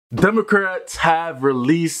Democrats have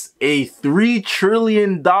released a $3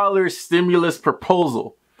 trillion stimulus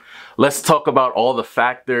proposal. Let's talk about all the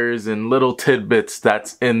factors and little tidbits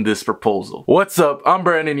that's in this proposal. What's up? I'm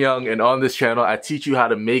Brandon Young, and on this channel, I teach you how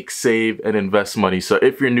to make, save, and invest money. So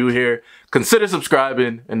if you're new here, consider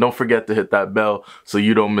subscribing and don't forget to hit that bell so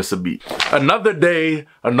you don't miss a beat. Another day,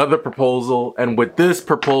 another proposal, and with this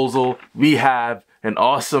proposal, we have an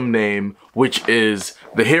awesome name, which is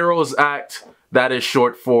the HEROES Act. That is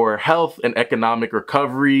short for Health and Economic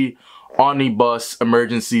Recovery Omnibus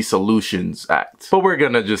Emergency Solutions Act. But we're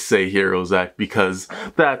gonna just say HEROES Act because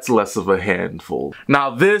that's less of a handful. Now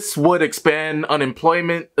this would expand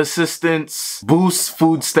unemployment assistance, boost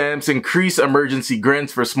food stamps, increase emergency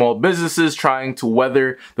grants for small businesses trying to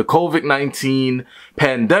weather the COVID-19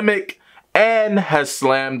 pandemic, and has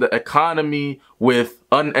slammed the economy with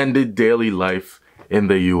unended daily life in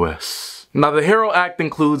the US. Now the HERO Act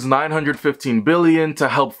includes $915 billion to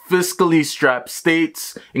help fiscally strapped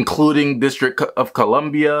states, including District of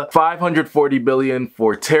Columbia, $540 billion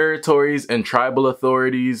for territories and tribal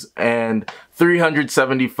authorities, and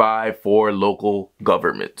 $375 for local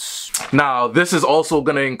governments. Now this is also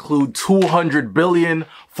going to include $200 billion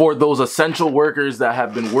for those essential workers that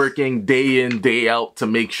have been working day in, day out to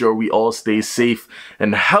make sure we all stay safe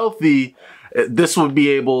and healthy. This would be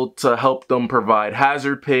able to help them provide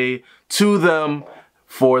hazard pay to them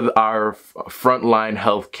for our frontline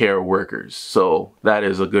healthcare workers. So that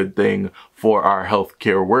is a good thing for our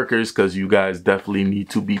healthcare workers because you guys definitely need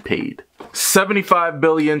to be paid. $75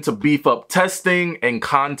 billion to beef up testing and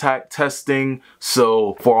contact testing.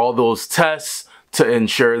 So for all those tests to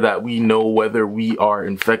ensure that we know whether we are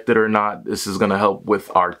infected or not, this is going to help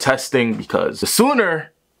with our testing because the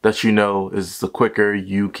sooner that you know is the quicker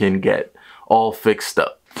you can get all fixed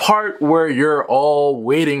up. Part where you're all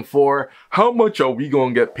waiting for, how much are we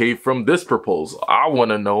gonna get paid from this proposal? I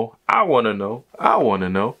wanna know, I wanna know, I wanna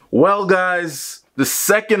know. Well guys, the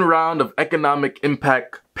second round of economic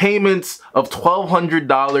impact payments of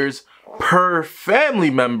 $1,200 per family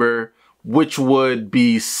member, which would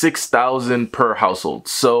be $6,000 per household.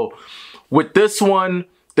 So with this one,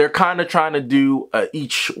 they're kind of trying to do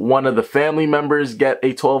each one of the family members get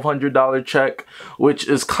a $1,200 check, which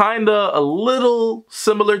is kind of a little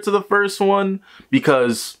similar to the first one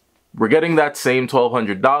because we're getting that same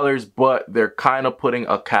 $1,200, but they're kind of putting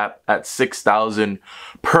a cap at $6,000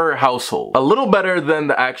 per household. A little better than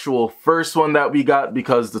the actual first one that we got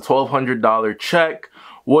because the $1,200 check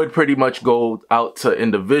would pretty much go out to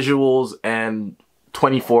individuals and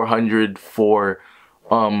 $2,400 for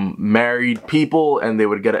married people, and they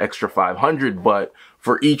would get an extra $500, but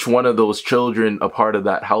for each one of those children a part of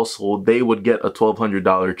that household, they would get a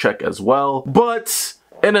 $1,200 check as well. But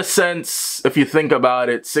in a sense, if you think about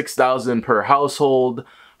it, $6,000 per household,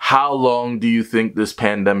 how long do you think this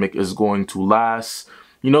pandemic is going to last?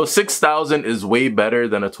 You know, $6,000 is way better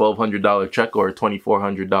than a $1,200 check or a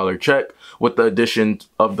 $2,400 check with the addition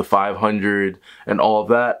of the $500 and all of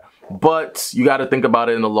that. But you got to think about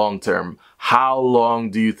it in the long term. How long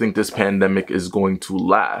do you think this pandemic is going to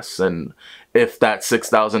last? And if that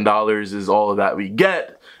 $6,000 is all that we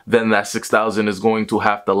get, then that $6,000 is going to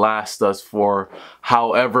have to last us for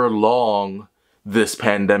however long this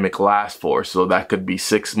pandemic lasts for. So that could be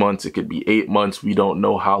 6 months, it could be 8 months. We don't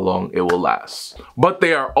know how long it will last. But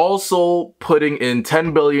they are also putting in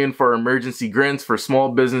 $10 billion for emergency grants for small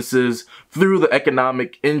businesses through the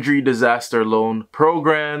Economic Injury Disaster Loan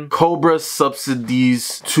Program, COBRA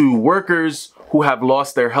subsidies to workers who have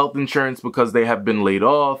lost their health insurance because they have been laid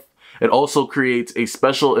off. It also creates a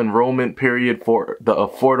special enrollment period for the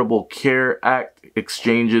Affordable Care Act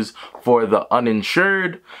exchanges for the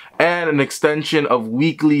uninsured, and an extension of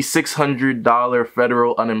weekly $600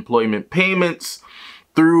 federal unemployment payments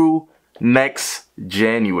through next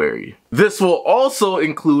January. This will also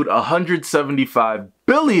include $175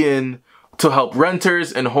 billion to help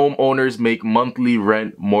renters and homeowners make monthly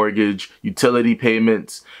rent, mortgage, utility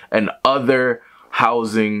payments, and other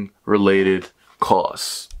housing related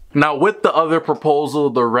costs. Now with the other proposal,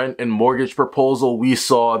 the rent and mortgage proposal, we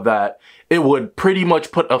saw that it would pretty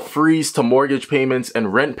much put a freeze to mortgage payments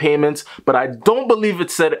and rent payments, but I don't believe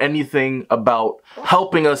it said anything about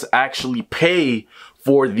helping us actually pay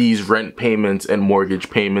for these rent payments and mortgage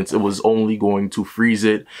payments. It was only going to freeze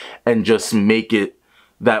it and just make it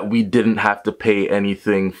that we didn't have to pay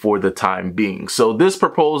anything for the time being. So this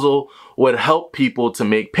proposal would help people to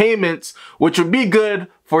make payments, which would be good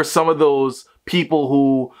for some of those people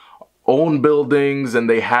who own buildings and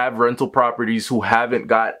they have rental properties who haven't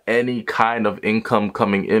got any kind of income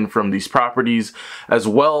coming in from these properties, as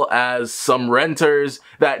well as some renters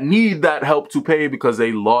that need that help to pay because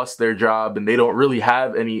they lost their job and they don't really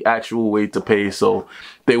have any actual way to pay. So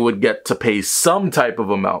they would get to pay some type of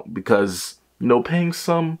amount because, you know, paying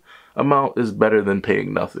some amount is better than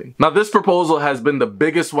paying nothing. Now, this proposal has been the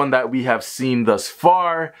biggest one that we have seen thus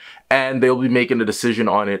far, and they'll be making a decision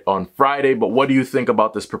on it on Friday. But what do you think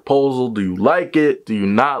about this proposal? Do you like it? Do you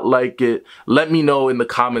not like it? Let me know in the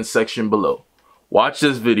comments section below. Watch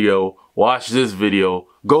this video,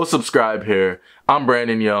 go subscribe here. I'm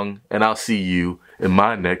Brandon Young, and I'll see you in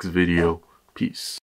my next video. Peace.